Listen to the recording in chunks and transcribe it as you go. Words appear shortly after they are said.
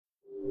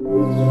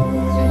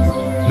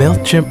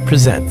MailChimp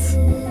presents.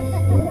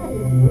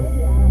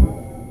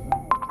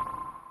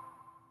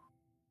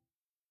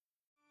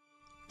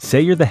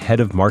 Say you're the head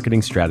of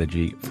marketing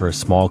strategy for a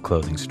small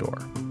clothing store.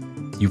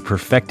 You've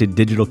perfected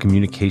digital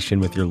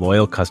communication with your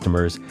loyal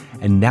customers,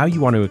 and now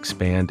you want to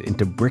expand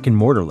into brick and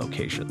mortar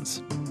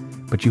locations.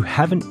 But you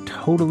haven't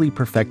totally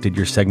perfected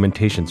your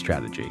segmentation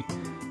strategy,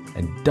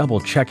 and double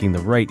checking the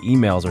right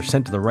emails are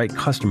sent to the right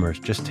customers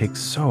just takes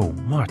so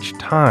much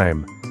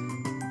time.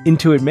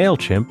 Intuit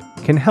MailChimp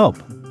can help.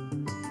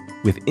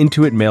 With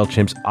Intuit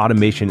MailChimp's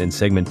automation and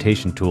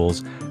segmentation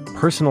tools,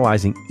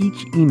 personalizing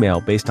each email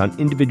based on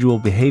individual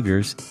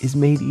behaviors is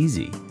made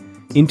easy.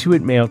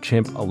 Intuit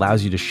MailChimp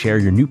allows you to share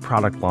your new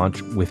product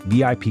launch with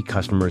VIP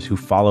customers who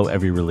follow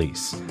every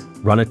release,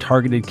 run a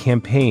targeted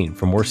campaign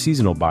for more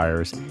seasonal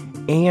buyers,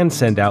 and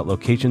send out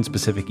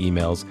location-specific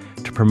emails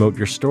to promote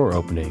your store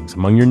openings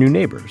among your new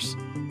neighbors.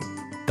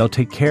 They'll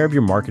take care of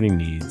your marketing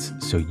needs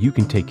so you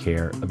can take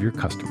care of your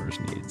customers'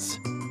 needs.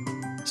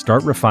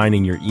 Start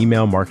refining your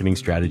email marketing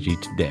strategy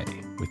today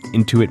with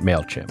Intuit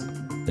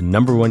MailChimp, the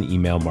 #1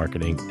 email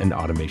marketing and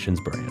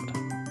automations brand.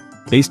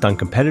 Based on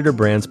competitor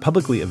brands'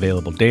 publicly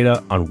available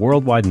data on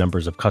worldwide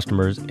numbers of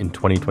customers in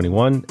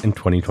 2021 and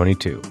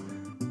 2022.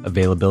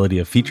 Availability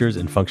of features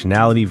and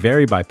functionality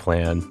vary by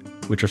plan,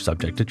 which are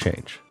subject to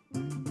change.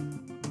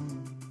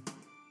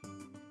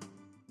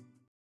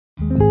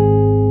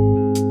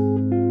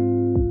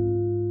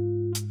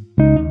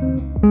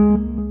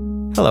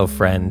 Hello,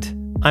 friend.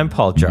 I'm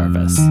Paul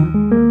Jarvis.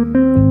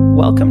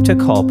 Welcome to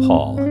Call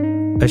Paul,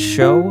 a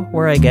show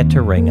where I get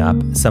to ring up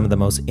some of the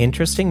most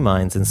interesting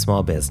minds in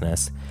small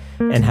business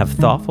and have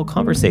thoughtful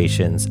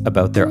conversations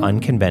about their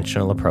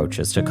unconventional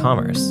approaches to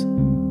commerce.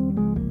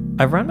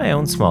 I've run my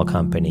own small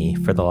company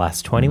for the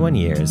last 21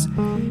 years,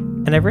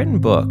 and I've written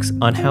books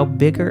on how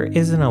bigger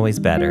isn't always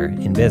better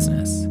in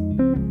business.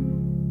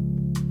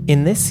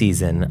 In this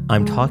season,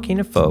 I'm talking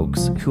to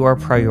folks who are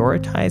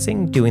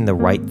prioritizing doing the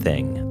right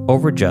thing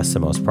over just the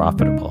most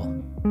profitable.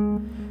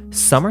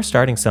 Some are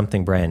starting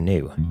something brand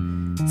new,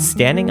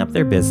 standing up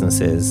their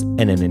businesses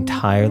in an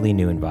entirely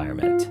new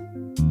environment.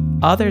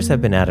 Others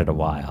have been at it a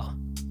while,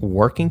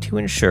 working to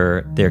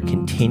ensure their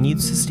continued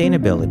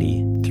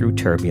sustainability through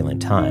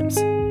turbulent times.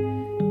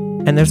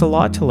 And there's a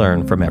lot to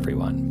learn from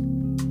everyone.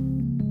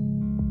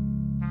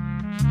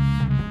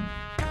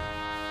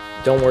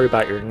 Don't worry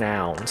about your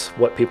nouns,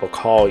 what people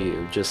call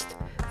you. Just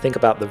think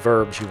about the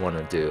verbs you want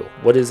to do.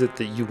 What is it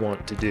that you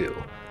want to do?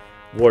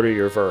 What are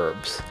your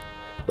verbs?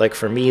 Like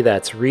for me,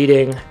 that's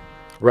reading,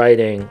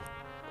 writing,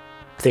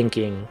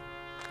 thinking,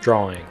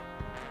 drawing,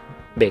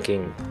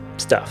 making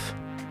stuff.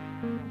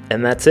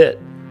 And that's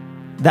it.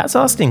 That's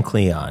Austin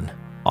Kleon,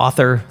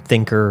 author,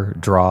 thinker,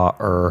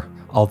 drawer,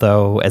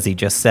 although, as he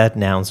just said,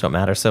 nouns don't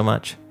matter so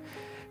much,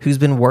 who's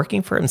been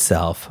working for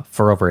himself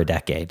for over a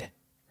decade.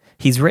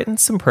 He's written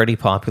some pretty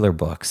popular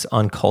books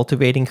on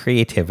cultivating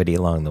creativity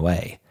along the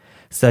way,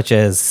 such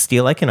as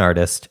Steal Like an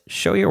Artist,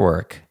 Show Your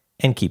Work,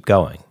 and Keep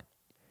Going.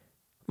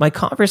 My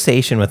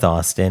conversation with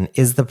Austin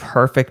is the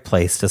perfect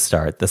place to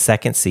start the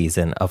second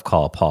season of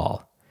Call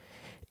Paul.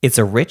 It's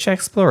a rich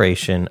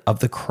exploration of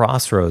the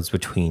crossroads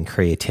between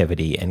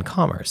creativity and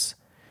commerce.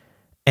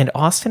 And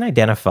Austin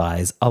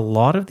identifies a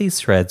lot of these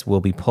threads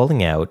we'll be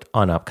pulling out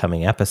on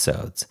upcoming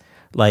episodes,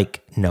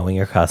 like knowing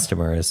your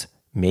customers,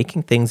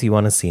 making things you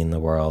want to see in the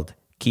world,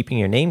 keeping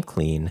your name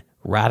clean,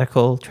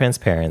 radical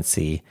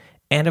transparency,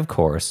 and of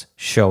course,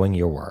 showing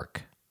your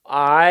work.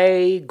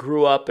 I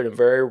grew up in a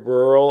very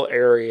rural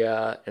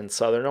area in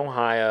southern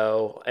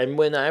Ohio, and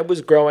when I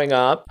was growing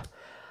up,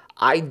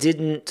 I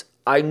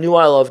knew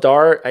I loved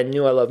art, I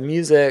knew I loved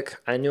music,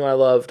 I knew I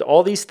loved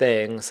all these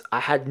things.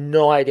 I had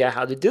no idea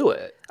how to do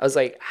it. I was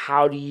like,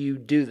 how do you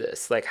do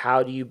this? Like,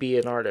 how do you be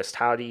an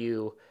artist? I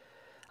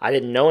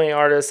didn't know any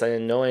artists, I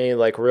didn't know any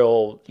like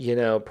real,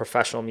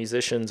 professional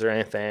musicians or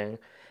anything.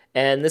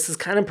 And this is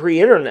kind of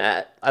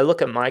pre-internet. I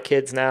look at my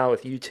kids now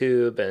with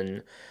YouTube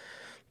and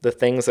the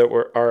things that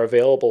are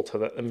available to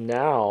them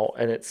now,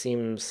 and it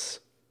seems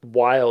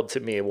wild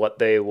to me what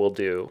they will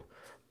do.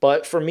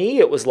 But for me,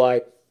 it was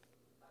like,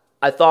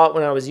 I thought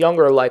when I was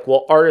younger, like,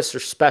 well, artists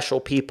are special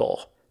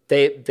people.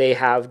 They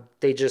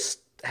just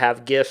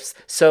have gifts.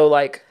 So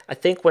like, I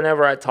think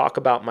whenever I talk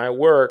about my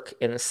work,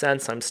 in a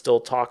sense, I'm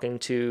still talking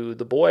to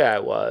the boy I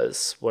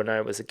was when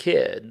I was a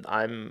kid.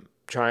 I'm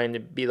trying to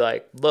be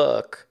like,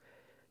 look,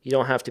 you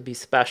don't have to be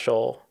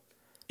special.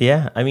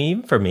 Yeah, I mean,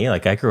 even for me,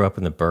 like I grew up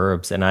in the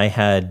burbs and I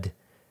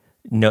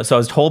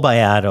was told by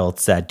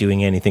adults that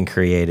doing anything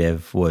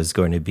creative was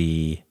going to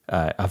be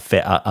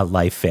a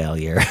life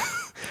failure.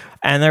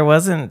 And there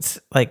wasn't,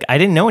 like, I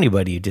didn't know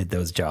anybody who did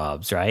those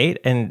jobs, right?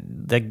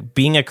 And like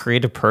being a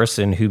creative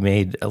person who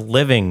made a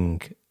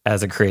living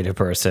as a creative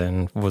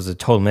person was a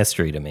total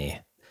mystery to me.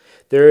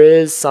 There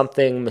is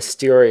something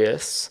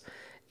mysterious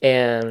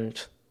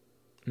and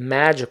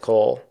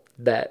magical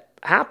that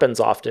happens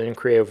often in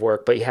creative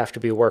work, but you have to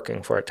be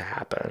working for it to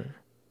happen,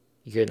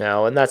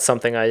 and that's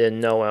something I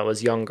didn't know when I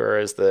was younger,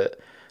 is that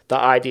the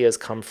ideas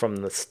come from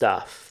the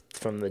stuff,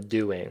 from the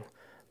doing.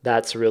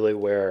 That's really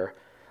where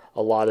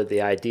a lot of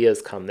the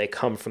ideas come. They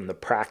come from the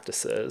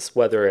practices,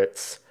 whether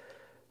it's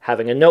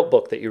having a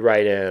notebook that you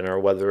write in, or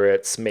whether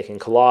it's making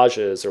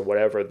collages or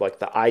whatever. Like,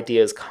 the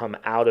ideas come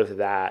out of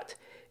that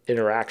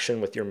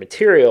interaction with your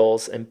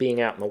materials and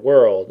being out in the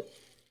world.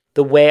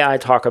 The way I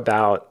talk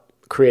about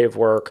creative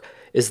work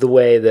is the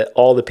way that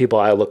all the people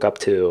I look up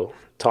to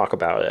talk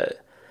about it.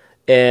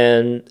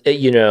 And,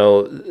 you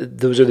know,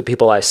 those are the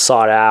people I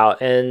sought out.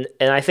 And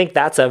I think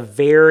that's a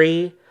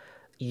very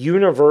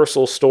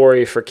universal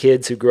story for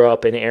kids who grow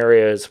up in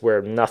areas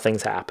where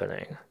nothing's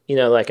happening, you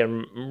know, like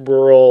in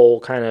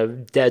rural kind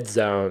of dead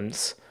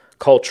zones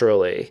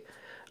culturally.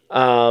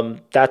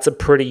 That's a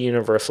pretty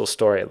universal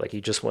story. Like,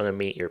 you just want to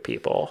meet your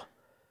people.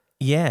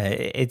 Yeah,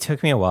 it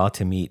took me a while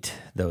to meet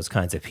those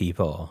kinds of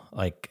people.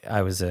 Like,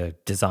 I was a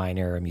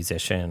designer, a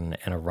musician,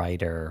 and a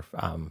writer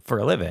for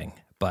a living.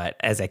 But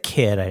as a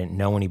kid, I didn't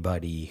know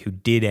anybody who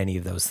did any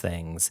of those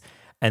things.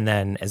 And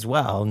then as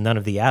well, none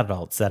of the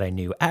adults that I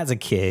knew as a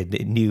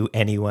kid knew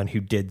anyone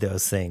who did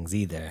those things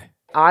either.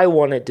 I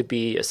wanted to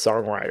be a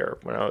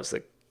songwriter when I was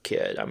a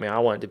kid. I mean, I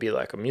wanted to be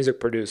like a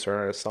music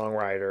producer and a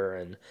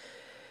songwriter.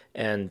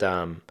 And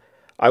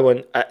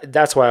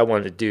that's what I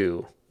wanted to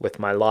do with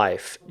my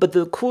life. But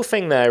the cool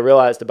thing that I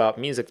realized about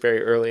music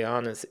very early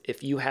on is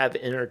if you have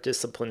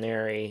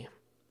interdisciplinary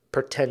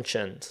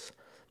pretensions,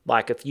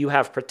 like if you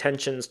have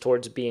pretensions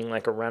towards being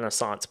like a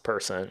Renaissance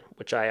person,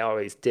 which I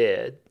always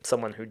did,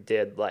 someone who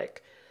did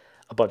like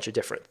a bunch of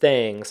different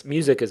things,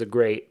 music is a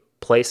great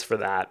place for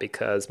that,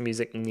 because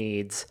music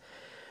needs,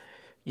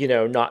 you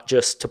know, not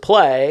just to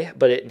play,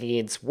 but it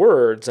needs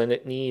words, and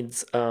it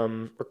needs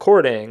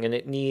recording, and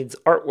it needs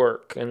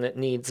artwork, and it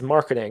needs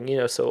marketing, you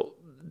know. So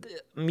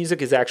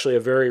music is actually a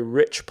very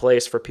rich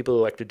place for people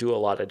who like to do a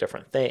lot of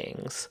different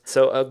things.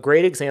 So a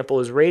great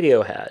example is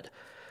Radiohead.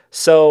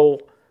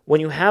 So when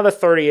you have a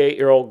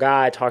 38-year-old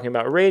guy talking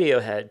about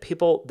Radiohead,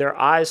 people, their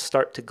eyes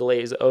start to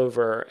glaze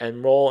over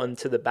and roll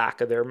into the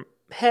back of their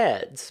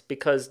heads,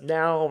 because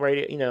now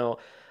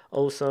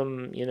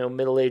some, you know,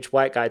 middle-aged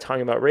white guy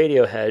talking about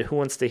Radiohead, who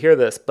wants to hear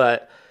this?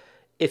 But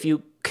if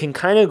you can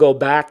kind of go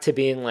back to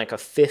being like a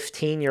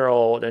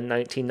 15-year-old in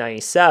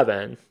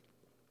 1997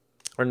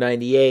 or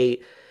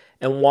 98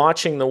 and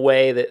watching the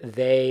way that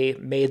they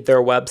made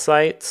their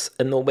websites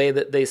and the way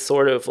that they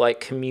sort of like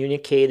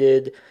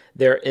communicated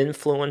their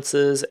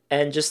influences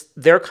and just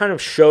their kind of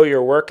show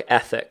your work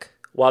ethic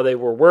while they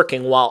were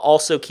working, while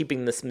also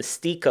keeping this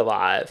mystique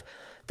alive,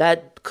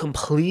 that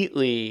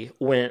completely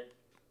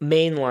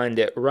mainlined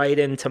it right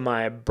into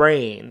my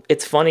brain.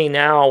 It's funny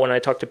now when I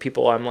talk to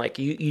people, I'm like,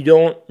 you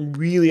don't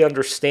really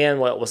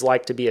understand what it was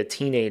like to be a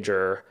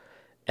teenager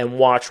and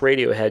watch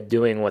Radiohead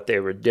doing what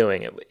they were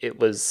doing. It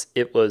was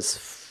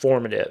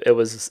formative. It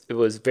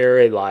was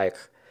very like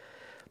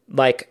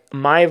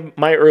my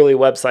early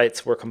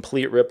websites were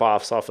complete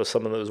ripoffs off of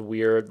some of those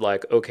weird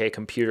like OK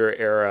Computer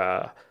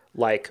era.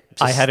 Like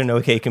I had an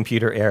OK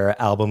Computer era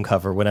album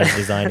cover when I was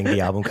designing the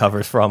album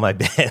covers for all my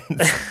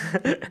bands.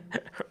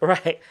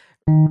 Right.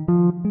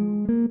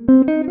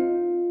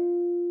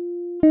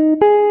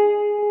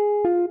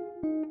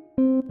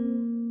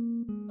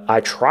 I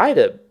try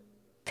to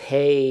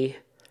pay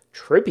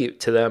tribute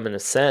to them in a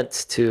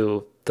sense,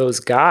 to those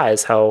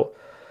guys, how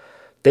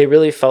they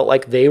really felt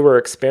like they were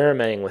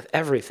experimenting with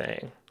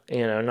everything,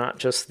 you know, not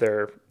just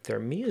their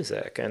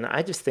music. And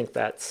I just think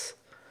that's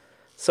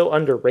so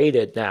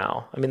underrated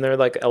now. I mean, they're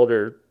like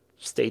elder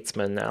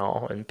statesmen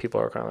now, and people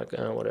are kind of like,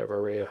 oh,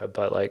 whatever, Radiohead.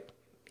 But like,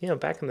 you know,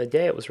 back in the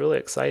day, it was really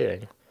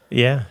exciting.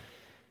 Yeah.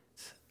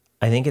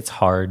 I think it's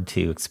hard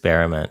to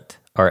experiment,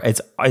 or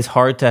it's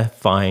hard to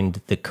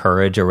find the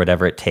courage or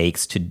whatever it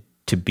takes to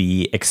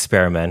be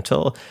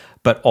experimental,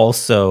 but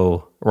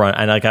also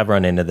I've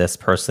run into this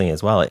personally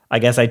as well. I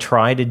guess I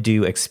try to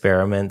do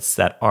experiments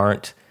that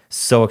aren't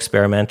so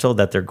experimental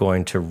that they're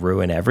going to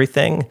ruin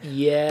everything.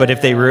 Yeah. But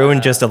if they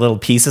ruin just a little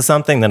piece of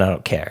something, then I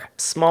don't care.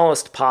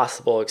 Smallest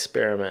possible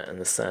experiment in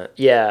the sense.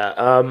 Yeah.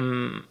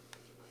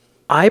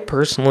 I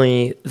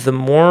personally, the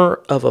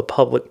more of a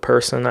public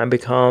person I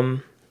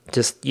become,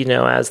 just, you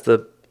know, as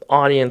the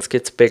audience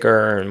gets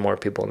bigger and more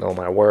people know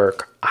my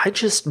work, I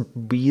just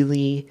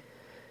really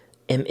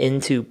am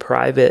into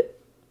private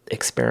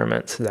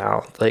experiments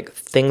now, like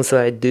things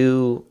that I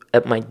do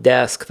at my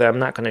desk that I'm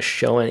not going to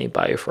show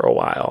anybody for a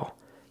while.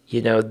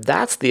 You know,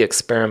 that's the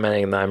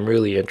experimenting that I'm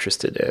really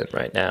interested in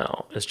right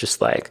now. It's just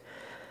like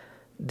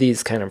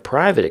these kind of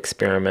private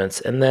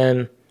experiments, and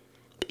then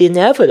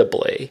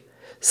inevitably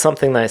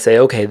something that I say,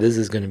 okay, this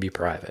is going to be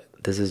private.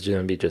 This is going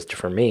to be just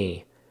for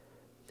me.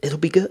 It'll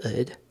be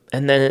good.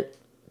 And then it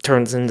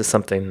turns into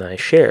something that I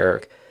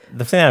share.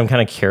 The thing I'm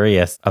kind of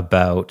curious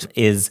about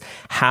is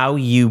how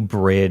you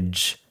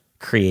bridge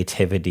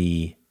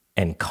creativity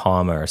and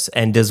commerce.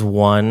 And does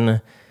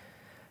one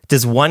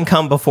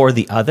come before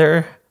the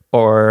other,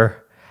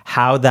 or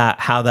how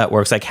that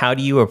works? Like, how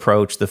do you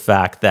approach the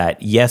fact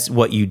that, yes,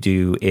 what you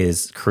do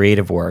is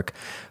creative work,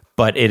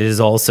 but it is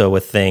also a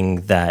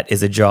thing that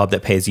is a job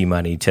that pays you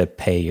money to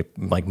pay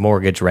like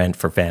mortgage, rent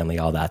for family,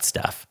 all that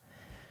stuff?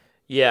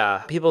 Yeah.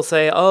 People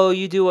say, oh,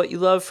 you do what you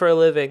love for a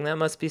living. That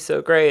must be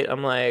so great.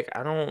 I'm like,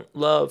 I don't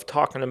love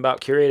talking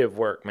about creative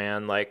work,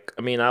 man. Like,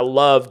 I mean, I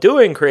love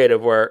doing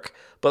creative work,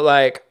 but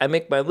like, I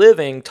make my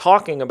living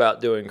talking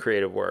about doing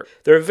creative work.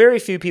 There are very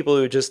few people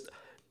who just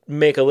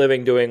make a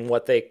living doing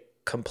what they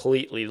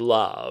completely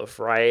love,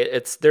 right?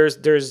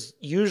 There's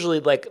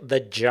usually like the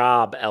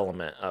job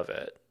element of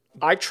it.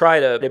 I try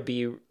to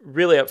be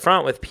really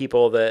upfront with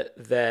people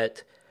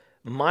that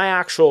my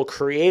actual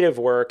creative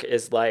work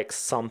is like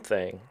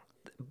something,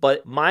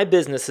 but my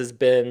business has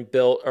been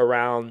built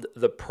around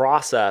the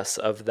process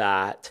of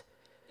that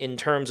in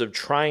terms of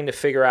trying to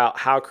figure out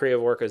how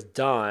creative work is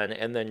done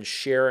and then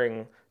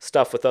sharing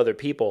stuff with other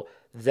people.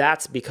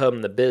 That's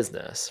become the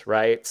business,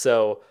 right?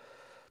 So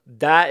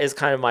that is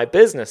kind of my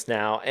business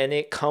now, and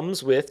it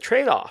comes with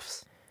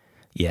trade-offs.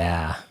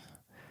 Yeah.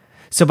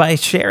 So by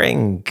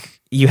sharing,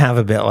 you have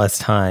a bit less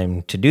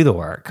time to do the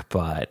work,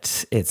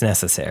 but it's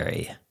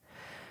necessary.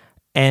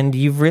 And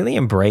you've really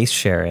embraced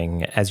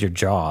sharing as your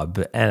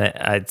job. And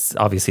it's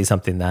obviously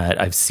something that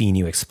I've seen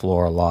you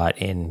explore a lot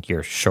in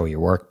your Show Your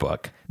Work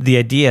book. The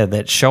idea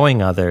that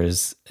showing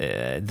others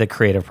the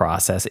creative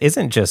process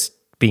isn't just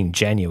being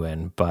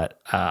genuine,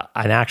 but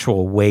an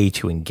actual way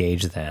to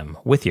engage them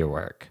with your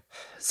work.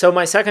 So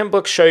my second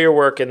book, Show Your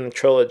Work in the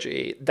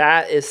trilogy,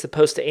 that is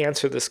supposed to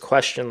answer this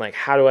question, like,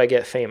 how do I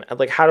get famous?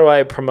 Like, how do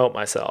I promote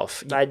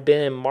myself? I'd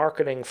been in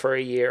marketing for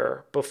a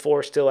year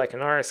before Still Like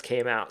an Artist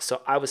came out.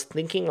 So I was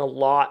thinking a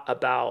lot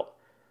about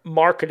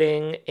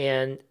marketing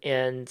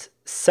and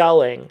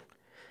selling.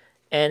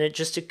 And it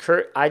just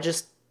occurred, I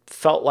just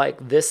felt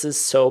like this is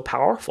so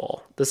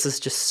powerful. This is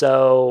just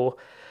so,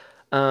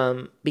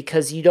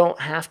 because you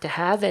don't have to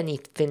have any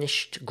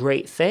finished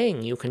great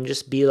thing. You can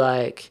just be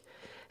like,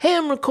 hey,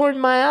 I'm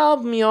recording my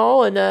album,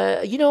 y'all, and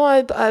I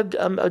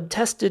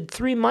tested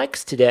 3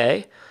 mics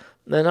today,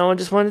 and I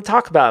just wanted to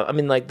talk about it. I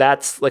mean, like,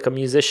 that's like a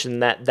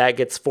musician that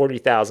gets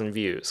 40,000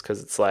 views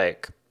because it's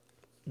like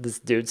this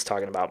dude's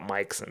talking about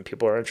mics and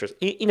people are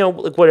interested,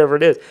 like whatever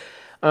it is.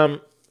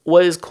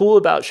 What is cool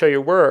about Show Your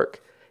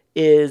Work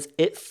is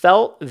it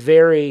felt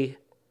very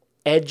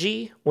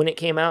edgy when it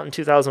came out in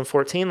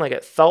 2014. Like,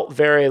 it felt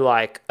very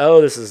like,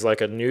 oh, this is like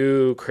a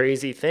new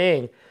crazy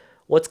thing.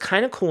 What's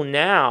kind of cool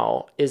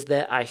now is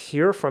that I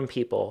hear from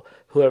people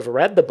who have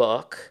read the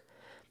book,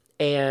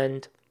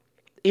 and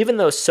even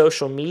though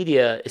social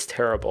media is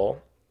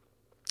terrible,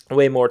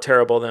 way more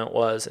terrible than it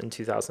was in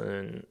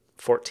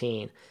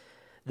 2014,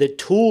 the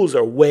tools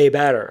are way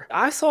better.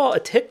 I saw a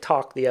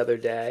TikTok the other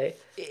day,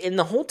 and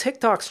the whole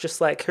TikTok's just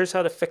like, here's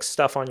how to fix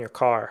stuff on your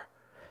car.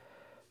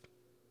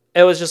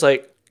 It was just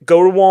like,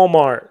 go to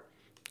Walmart,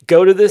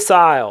 go to this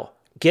aisle,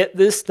 get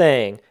this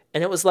thing.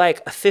 And it was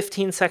like a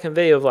 15-second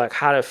video of like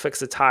how to fix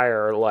a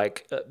tire or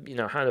like,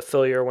 how to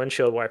fill your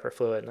windshield wiper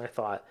fluid. And I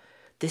thought,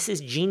 this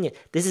is genius.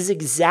 This is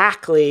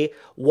exactly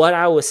what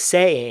I was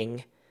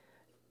saying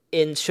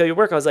in Show Your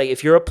Work. I was like,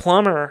 if you're a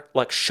plumber,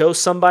 like, show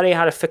somebody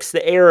how to fix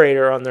the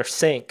aerator on their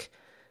sink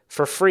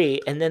for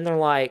free. And then they're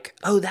like,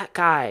 oh, that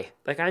guy.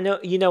 Like, I know,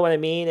 you know what I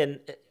mean?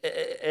 And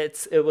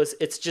it's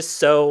just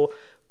so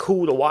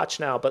cool to watch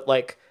now. But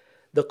like,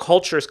 the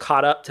culture's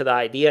caught up to the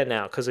idea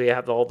now because we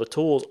have all the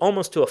tools,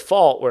 almost to a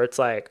fault, where it's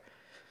like,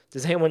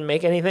 does anyone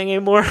make anything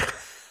anymore?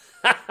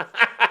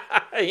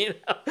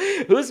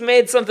 Who's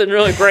made something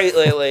really great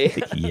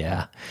lately?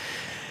 Yeah.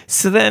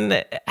 So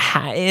then,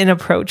 in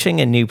approaching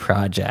a new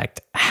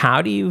project,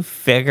 how do you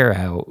figure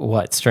out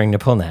what string to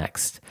pull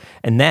next?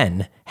 And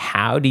then,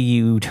 how do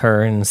you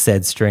turn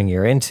said string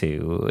you're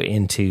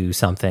into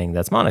something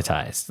that's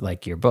monetized,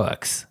 like your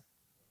books?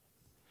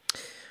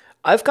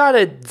 I've got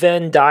a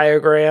Venn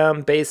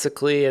diagram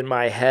basically in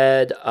my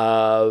head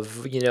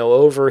of,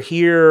 over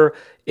here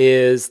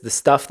is the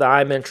stuff that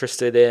I'm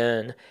interested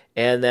in.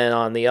 And then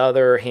on the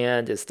other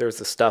hand there's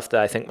the stuff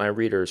that I think my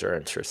readers are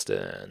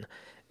interested in.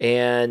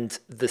 And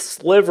the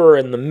sliver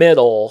in the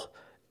middle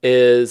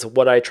is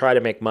what I try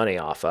to make money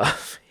off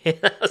of.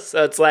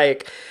 So it's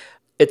like,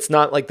 it's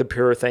not like the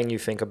pure thing you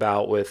think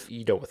about with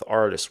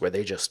artists where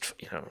they just,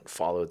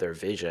 follow their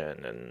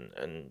vision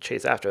and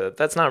chase after that.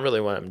 That's not really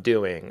what I'm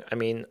doing. I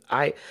mean,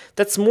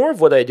 that's more of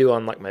what I do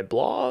on like my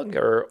blog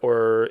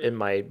or in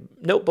my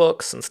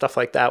notebooks and stuff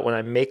like that when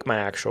I make my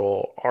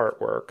actual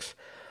artworks.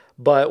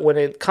 But when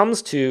it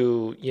comes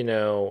to,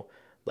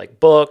 like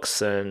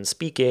books and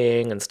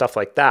speaking and stuff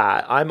like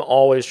that, I'm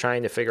always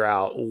trying to figure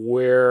out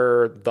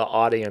where the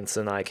audience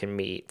and I can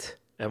meet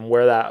and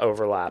where that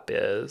overlap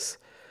is,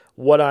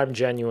 what I'm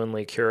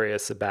genuinely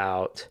curious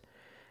about,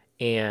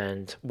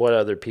 and what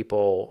other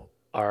people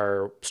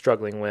are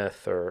struggling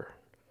with or,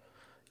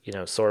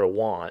 sort of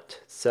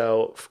want.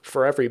 So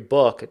for every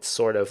book, it's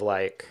sort of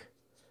like,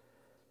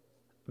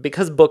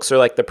 because books are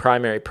like the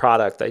primary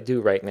product I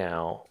do right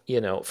now,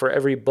 for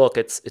every book,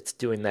 it's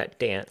doing that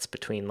dance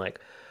between like,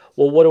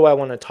 well, what do I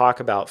want to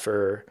talk about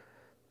for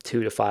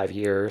 2 to 5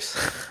 years?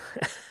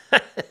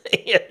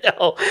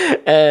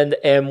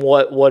 And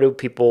what do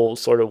people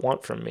sort of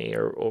want from me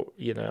or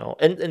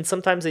and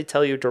sometimes they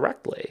tell you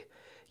directly,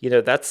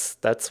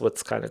 that's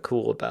what's kind of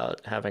cool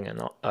about having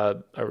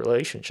a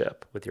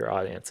relationship with your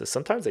audience is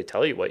sometimes they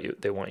tell you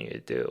what they want you to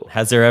do.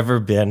 Has there ever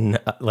been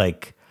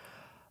like,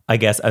 I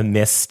guess, a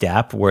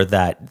misstep where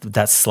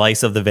that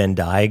slice of the Venn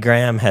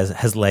diagram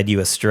has led you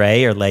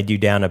astray or led you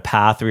down a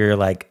path where you're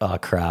like, oh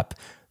crap,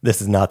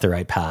 this is not the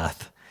right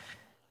path?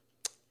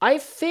 I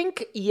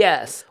think,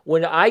 yes.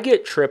 When I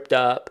get tripped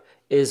up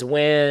is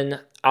when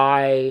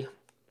I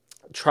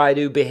try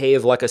to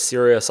behave like a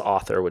serious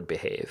author would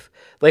behave.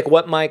 Like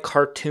what my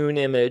cartoon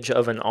image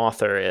of an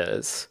author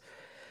is.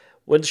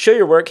 When Show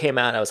Your Work came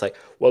out, I was like,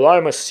 well,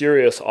 I'm a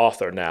serious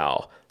author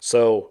now.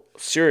 So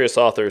serious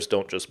authors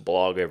don't just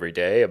blog every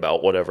day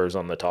about whatever's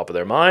on the top of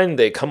their mind.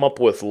 They come up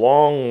with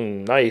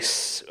long,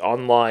 nice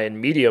online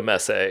medium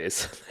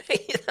essays.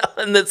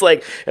 And it's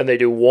like, and they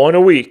do one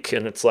a week,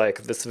 and it's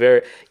like this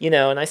very,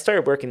 and I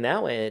started working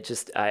that way, and it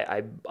just,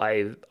 I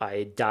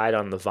died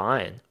on the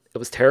vine. It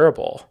was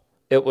terrible.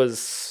 It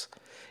was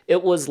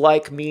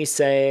like me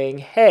saying,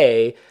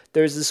 hey,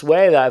 there's this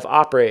way that I've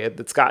operated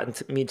that's gotten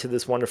me to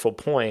this wonderful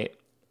point,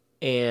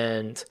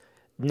 and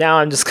now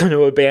I'm just going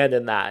to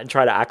abandon that and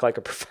try to act like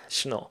a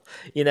professional,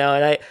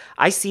 and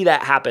I see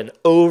that happen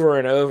over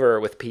and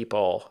over with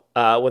people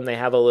when they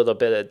have a little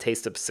bit of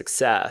taste of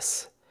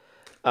success,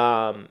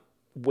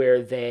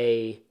 where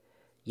they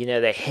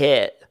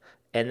hit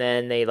and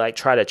then they like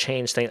try to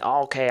change things.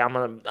 Oh, okay, I'm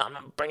gonna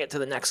bring it to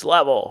the next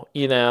level,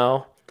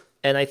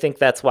 And I think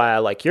that's why I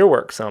like your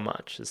work so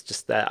much. It's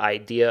just that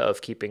idea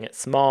of keeping it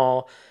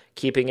small,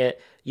 keeping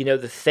it,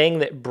 the thing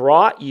that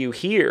brought you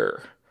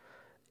here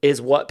is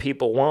what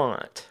people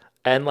want.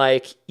 And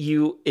like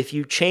if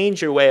you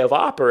change your way of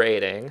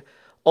operating,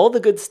 all the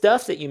good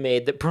stuff that you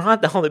made that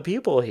brought all the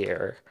people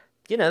here,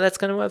 that's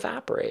going to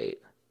evaporate.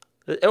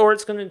 Or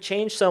it's going to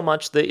change so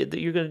much that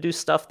you're going to do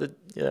stuff that,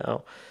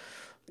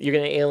 you're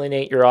going to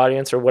alienate your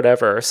audience or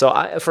whatever.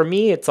 So for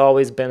me, it's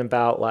always been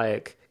about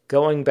like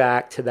going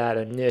back to that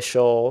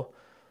initial,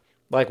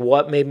 like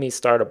what made me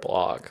start a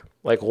blog?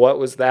 Like what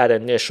was that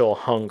initial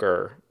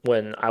hunger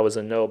when I was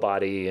a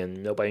nobody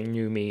and nobody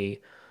knew me?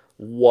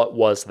 What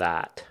was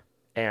that?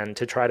 And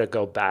to try to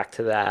go back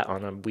to that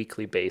on a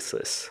weekly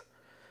basis,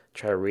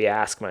 try to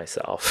re-ask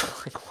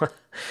myself, like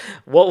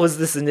what was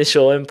this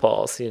initial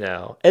impulse,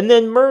 and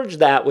then merge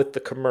that with the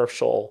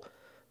commercial,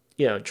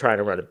 trying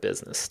to run a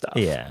business stuff.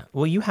 Yeah.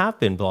 Well, you have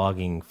been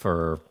blogging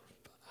for,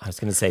 I was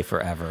going to say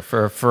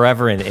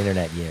forever in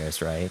internet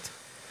years, right?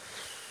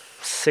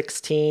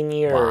 16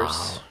 years.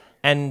 Wow.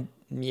 And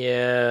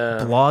yeah,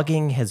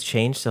 blogging has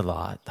changed a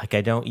lot. Like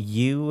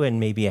you and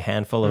maybe a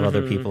handful of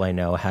other people I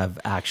know have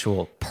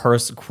actual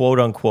quote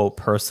unquote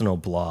personal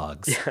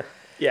blogs.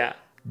 Yeah.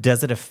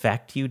 Does it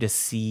affect you to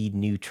see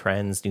new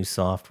trends, new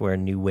software,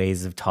 new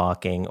ways of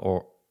talking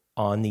or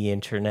on the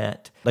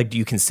internet? Like, do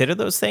you consider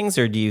those things,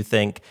 or do you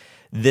think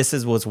this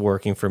is what's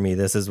working for me?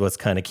 This is what's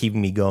kind of keeping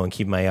me going,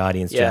 keeping my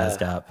audience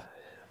jazzed up?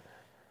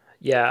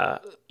 Yeah.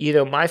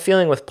 My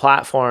feeling with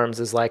platforms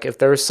is like, if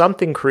there's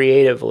something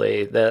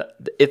creatively that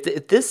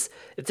if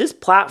this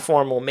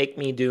platform will make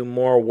me do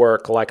more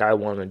work like I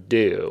want to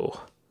do,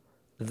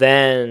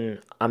 then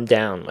I'm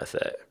down with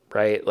it,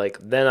 right? Like,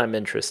 then I'm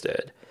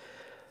interested.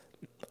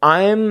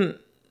 I'm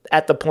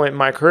at the point in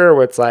my career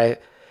where it's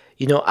like,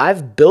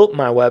 I've built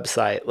my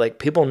website. Like,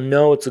 people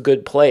know it's a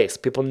good place.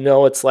 People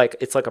know it's like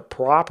a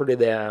property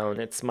they own.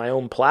 It's my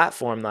own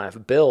platform that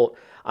I've built.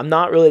 I'm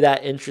not really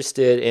that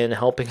interested in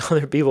helping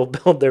other people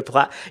build their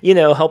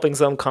helping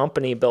some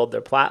company build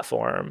their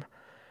platform,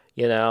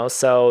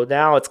 So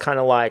now it's kind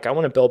of like I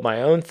want to build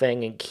my own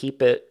thing and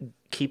keep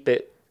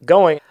it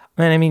going.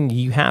 Man, I mean,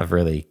 you have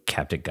really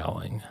kept it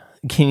going.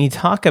 Can you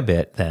talk a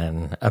bit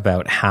then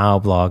about how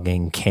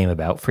blogging came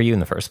about for you in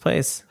the first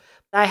place?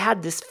 I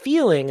had this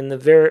feeling in the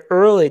very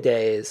early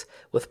days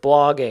with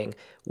blogging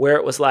where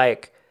it was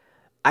like,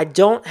 I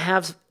don't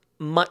have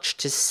much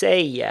to say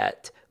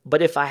yet,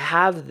 but if I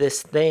have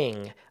this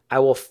thing, I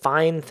will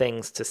find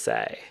things to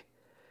say,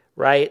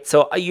 right?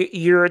 So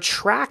you're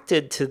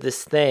attracted to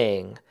this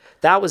thing.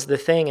 That was the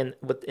thing. And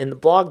in the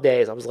blog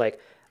days, I was like,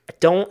 I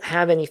don't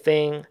have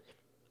anything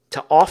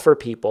to offer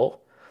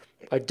people.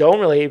 I don't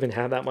really even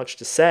have that much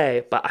to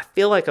say, but I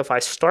feel like if I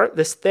start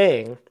this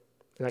thing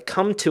and I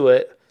come to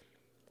it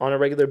on a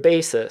regular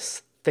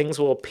basis, things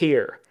will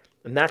appear.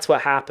 And that's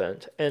what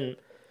happened. And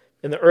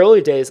in the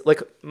early days,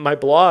 like my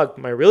blog,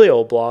 my really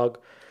old blog,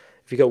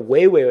 if you go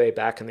way, way, way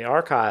back in the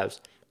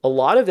archives, a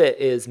lot of it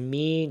is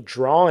me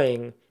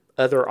drawing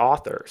other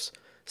authors.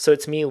 So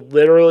it's me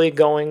literally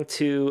going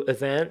to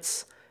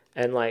events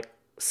and like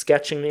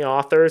sketching the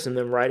authors and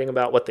then writing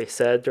about what they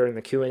said during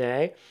the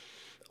Q&A.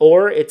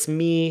 Or it's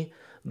me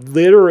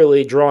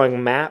literally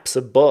drawing maps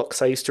of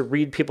books. I used to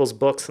read people's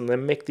books and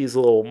then make these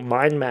little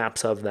mind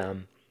maps of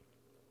them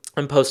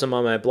and post them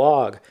on my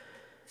blog.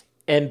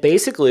 And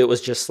basically it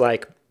was just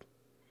like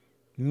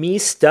me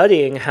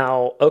studying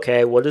how,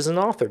 okay, what does an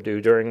author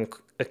do during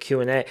a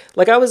Q&A?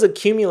 Like I was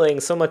accumulating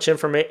so much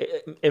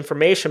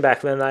information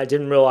back then that I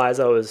didn't realize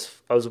I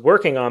was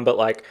working on, but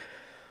like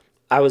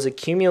I was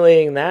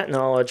accumulating that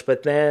knowledge,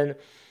 but then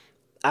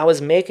I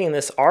was making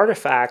this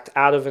artifact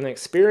out of an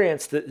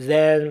experience that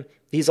then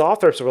these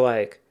authors were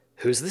like,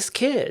 who's this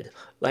kid?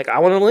 Like, I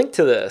want to link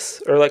to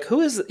this. Or like,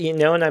 who is,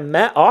 and I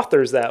met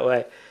authors that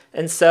way.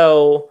 And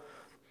so,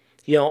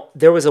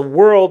 there was a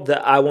world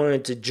that I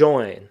wanted to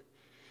join.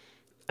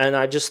 And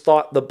I just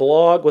thought the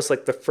blog was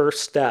like the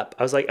first step.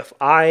 I was like, if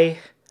I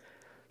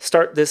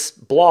start this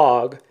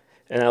blog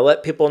and I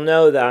let people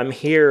know that I'm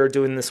here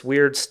doing this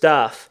weird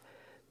stuff,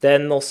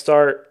 then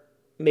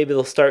maybe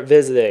they'll start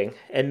visiting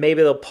and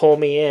maybe they'll pull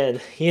me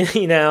in,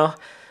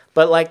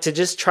 But like to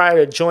just try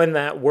to join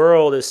that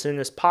world as soon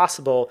as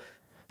possible.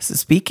 So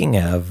speaking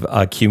of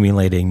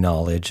accumulating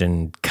knowledge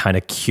and kind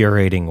of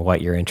curating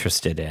what you're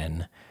interested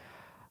in,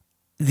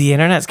 the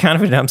internet's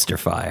kind of a dumpster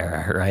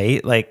fire,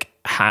 right? Like,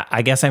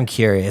 I guess I'm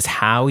curious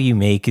how you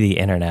make the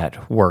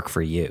internet work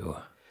for you.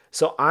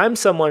 So I'm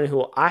someone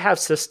who I have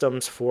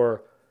systems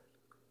for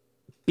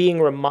being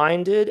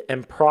reminded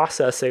and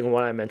processing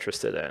what I'm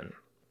interested in.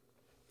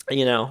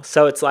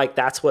 So it's like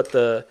that's what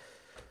the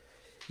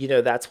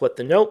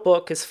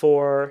notebook is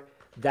for.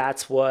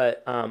 That's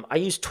what I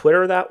use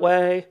Twitter that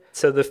way.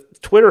 So the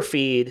Twitter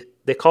feed,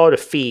 they call it a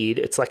feed.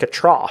 It's like a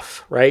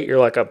trough, right? You're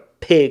like a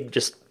pig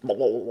just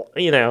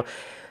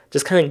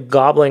kind of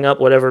gobbling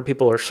up whatever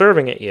people are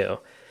serving at you.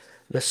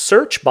 The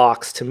search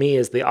box to me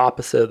is the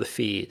opposite of the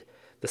feed.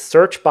 The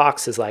search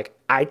box is like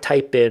I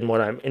type in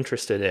what I'm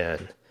interested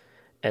in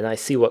and I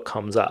see what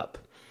comes up.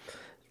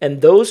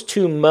 And those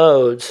two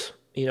modes,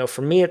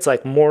 for me, it's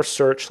like more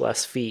search,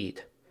 less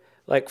feed.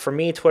 Like for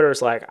me,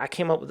 Twitter's like, I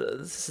came up with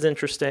this is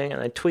interesting,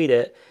 and I tweet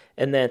it.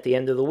 And then at the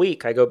end of the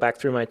week, I go back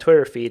through my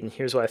Twitter feed and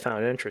here's what I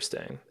found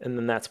interesting. And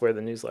then that's where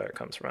the newsletter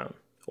comes from.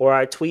 Or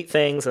I tweet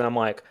things and I'm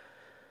like,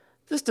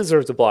 this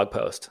deserves a blog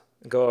post.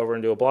 Go over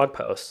and do a blog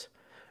post,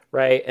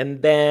 right?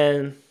 And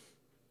then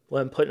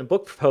when I'm putting a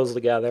book proposal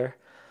together,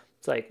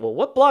 it's like, well,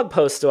 what blog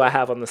posts do I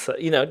have on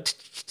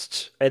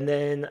the, and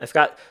then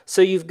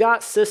you've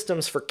got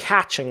systems for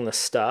catching this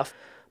stuff.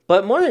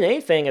 But more than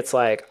anything, it's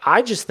like,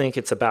 I just think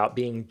it's about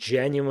being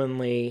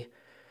genuinely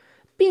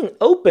being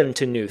open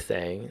to new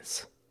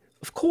things,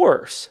 of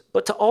course,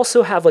 but to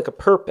also have like a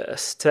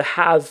purpose, to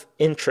have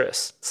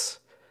interests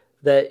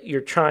that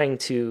you're trying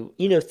to,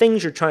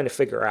 things you're trying to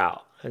figure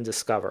out and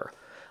discover.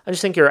 I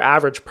just think your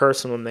average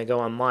person, when they go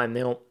online,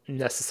 they don't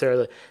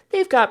necessarily,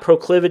 they've got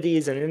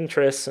proclivities and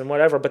interests and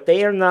whatever, but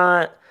they are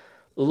not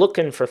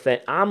looking for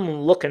things.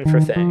 I'm looking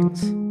for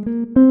things.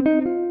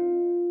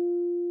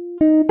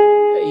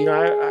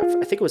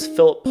 I think it was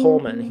Philip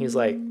Pullman. He's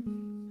like,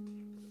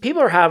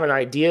 people are having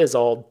ideas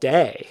all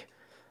day.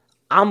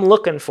 I'm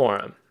looking for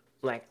them.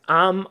 Like,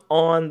 I'm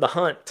on the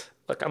hunt.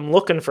 Like, I'm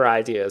looking for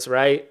ideas,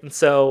 right? And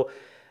so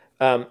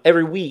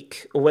every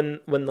week,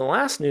 when the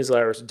last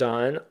newsletter is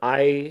done,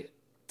 I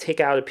take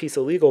out a piece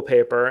of legal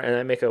paper and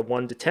I make a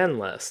 1 to 10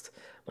 list.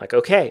 I'm like,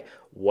 okay,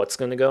 what's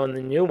going to go in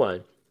the new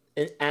one?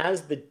 And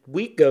as the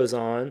week goes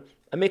on,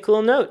 I make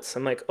little notes.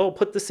 I'm like, oh,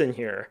 put this in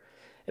here.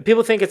 And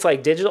people think it's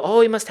like digital. Oh,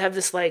 you must have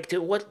this, like,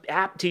 what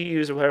app do you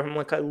use or whatever. I'm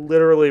like, I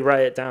literally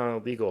write it down on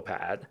a legal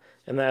pad.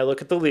 And then I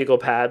look at the legal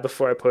pad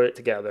before I put it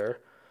together.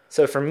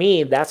 So for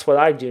me, that's what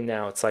I do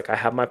now. It's like I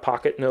have my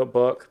pocket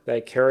notebook that I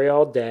carry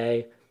all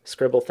day,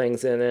 scribble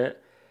things in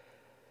it.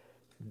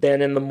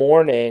 Then in the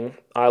morning,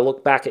 I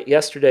look back at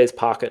yesterday's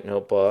pocket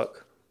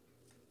notebook.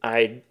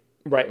 I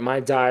write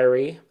my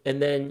diary.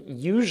 And then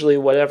usually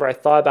whatever I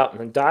thought about in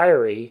the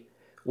diary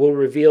will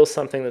reveal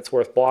something that's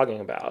worth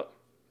blogging about.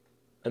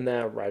 And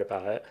then I write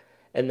about it.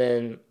 And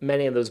then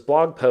many of those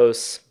blog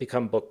posts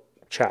become book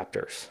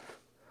chapters.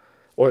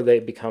 Or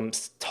they become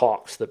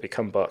talks that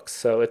become books.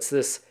 So it's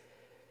this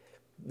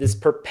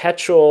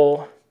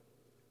perpetual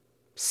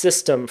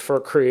system for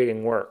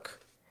creating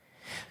work.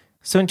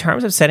 So in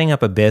terms of setting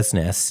up a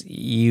business,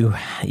 you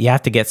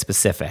have to get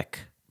specific,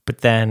 but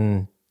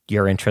then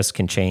your interests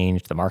can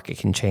change, the market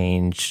can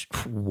change,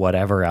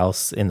 whatever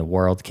else in the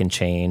world can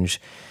change.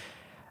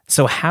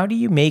 So how do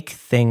you make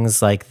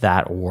things like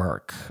that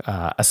work,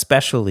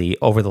 especially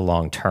over the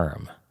long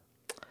term?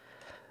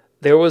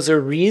 There was a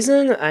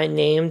reason I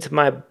named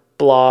my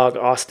blog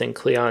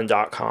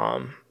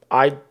austincleon.com.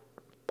 I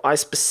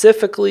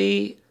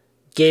specifically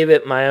gave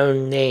it my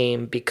own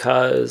name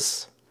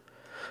because,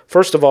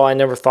 first of all,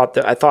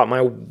 I thought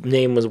my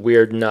name was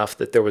weird enough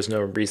that there was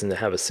no reason to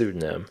have a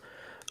pseudonym.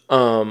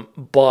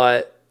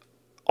 But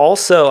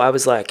also I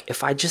was like,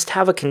 if I just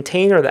have a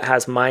container that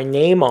has my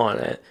name on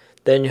it,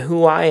 then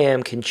who I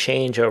am can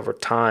change over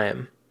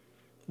time.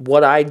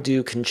 What I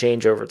do can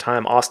change over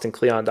time.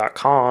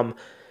 austincleon.com,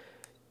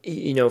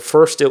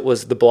 first it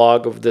was the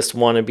blog of this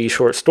wannabe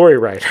short story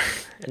writer.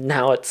 And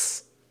now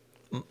it's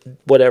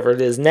whatever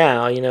it is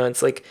now,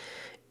 it's like,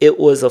 it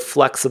was a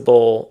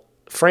flexible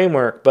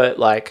framework, but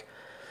like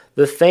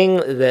the thing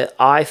that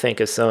I think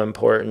is so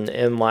important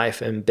in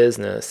life and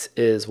business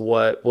is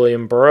what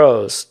William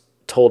Burroughs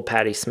told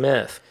Patti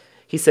Smith.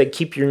 He said,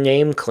 keep your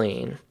name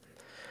clean.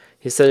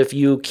 He said, if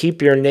you keep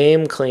your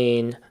name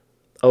clean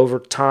over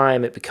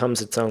time, it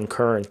becomes its own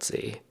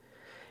currency.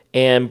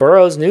 And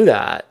Burroughs knew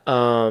that.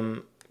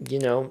 Not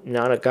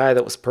a guy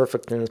that was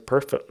perfect in his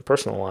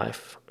personal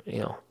life.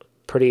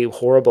 pretty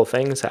horrible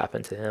things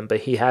happened to him,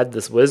 but he had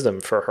this wisdom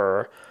for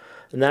her.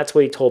 And that's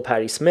what he told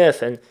Patti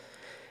Smith. And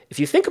if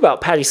you think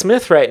about Patti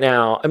Smith right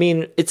now, I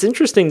mean, it's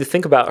interesting to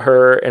think about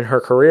her and her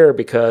career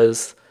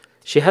because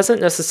she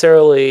hasn't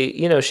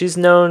necessarily, she's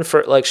known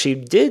for, like, she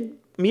did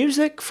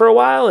music for a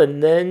while,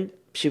 and then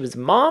she was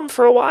mom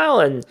for a while,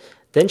 and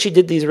then she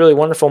did these really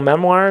wonderful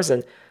memoirs.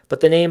 But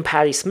the name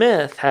Patti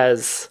Smith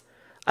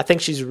I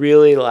think she's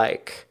really,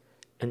 like,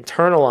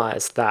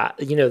 internalized that,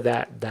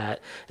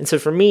 that. And so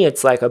for me,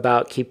 it's like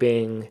about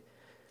keeping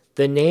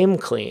the name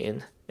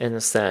clean in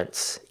a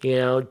sense,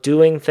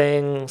 doing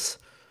things,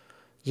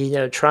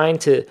 trying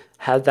to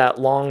have that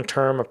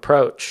long-term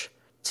approach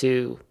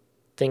to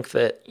think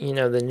that,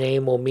 the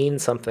name will mean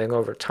something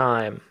over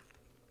time.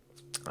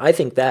 I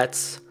think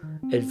that's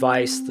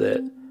advice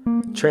that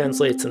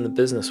translates in the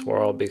business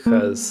world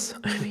because,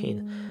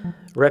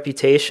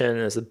 reputation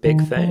is a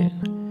big thing,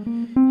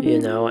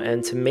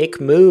 and to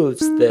make moves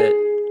that,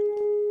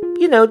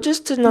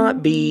 just to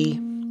not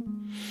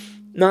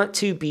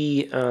to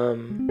be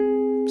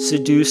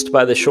seduced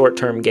by the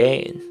short-term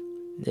gain,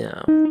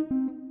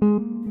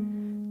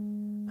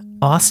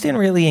 Austin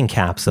really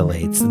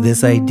encapsulates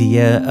this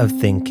idea of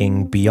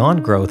thinking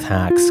beyond growth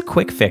hacks,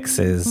 quick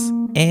fixes,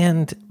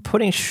 and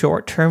putting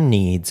short-term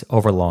needs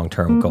over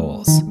long-term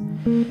goals.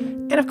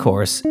 And of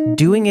course,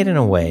 doing it in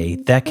a way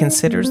that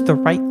considers the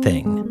right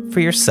thing for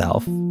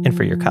yourself and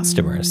for your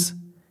customers.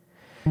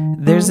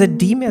 There's a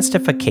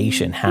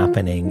demystification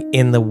happening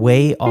in the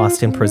way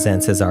Austin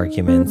presents his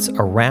arguments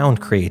around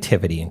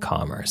creativity and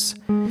commerce,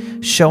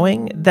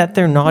 showing that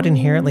they're not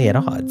inherently at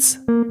odds.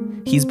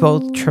 He's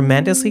both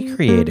tremendously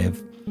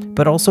creative,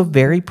 but also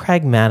very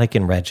pragmatic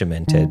and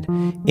regimented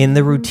in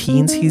the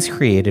routines he's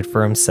created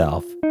for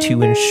himself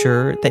to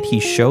ensure that he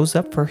shows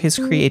up for his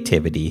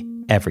creativity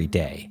every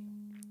day.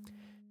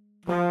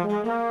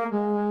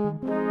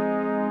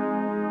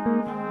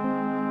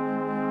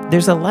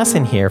 There's a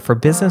lesson here for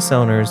business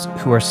owners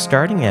who are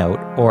starting out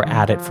or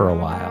at it for a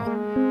while.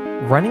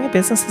 Running a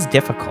business is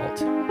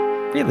difficult,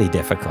 really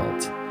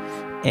difficult,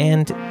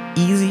 and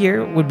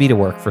easier would be to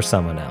work for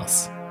someone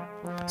else.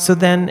 So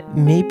then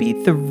maybe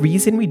the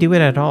reason we do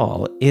it at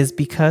all is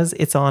because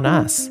it's on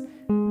us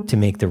to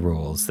make the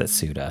rules that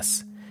suit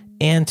us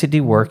and to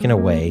do work in a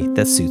way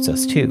that suits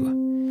us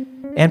too.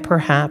 And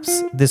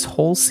perhaps this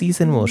whole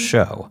season will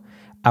show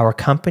our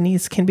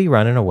companies can be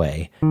run in a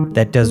way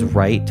that does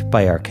right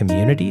by our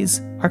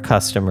communities, our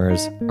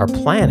customers, our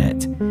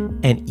planet,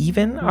 and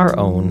even our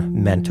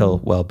own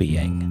mental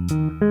well-being.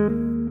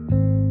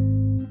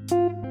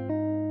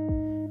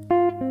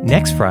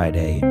 Next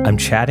Friday, I'm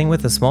chatting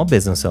with a small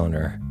business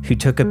owner who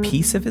took a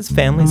piece of his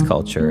family's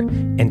culture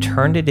and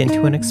turned it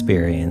into an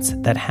experience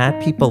that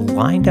had people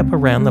lined up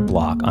around the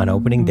block on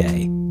opening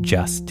day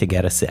just to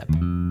get a sip.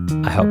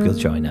 I hope you'll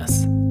join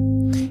us.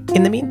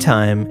 In the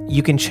meantime,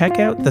 you can check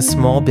out the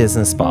Small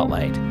Business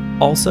Spotlight,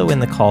 also in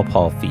the Call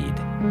Paul feed.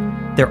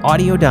 They're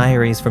audio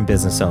diaries from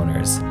business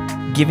owners,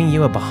 giving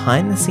you a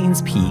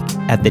behind-the-scenes peek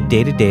at the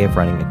day-to-day of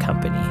running a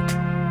company.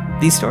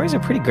 These stories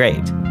are pretty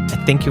great.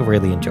 I think you'll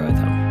really enjoy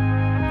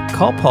them.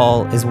 Call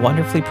Paul is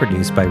wonderfully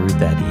produced by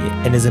Ruth Eddy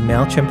and is a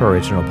MailChimp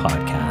original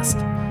podcast.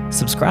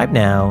 Subscribe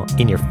now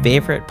in your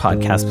favorite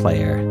podcast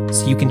player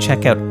so you can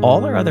check out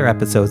all our other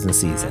episodes and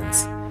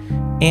seasons.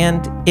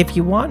 And if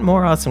you want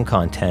more awesome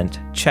content,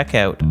 check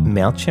out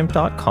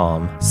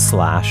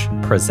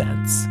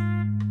MailChimp.com/presents.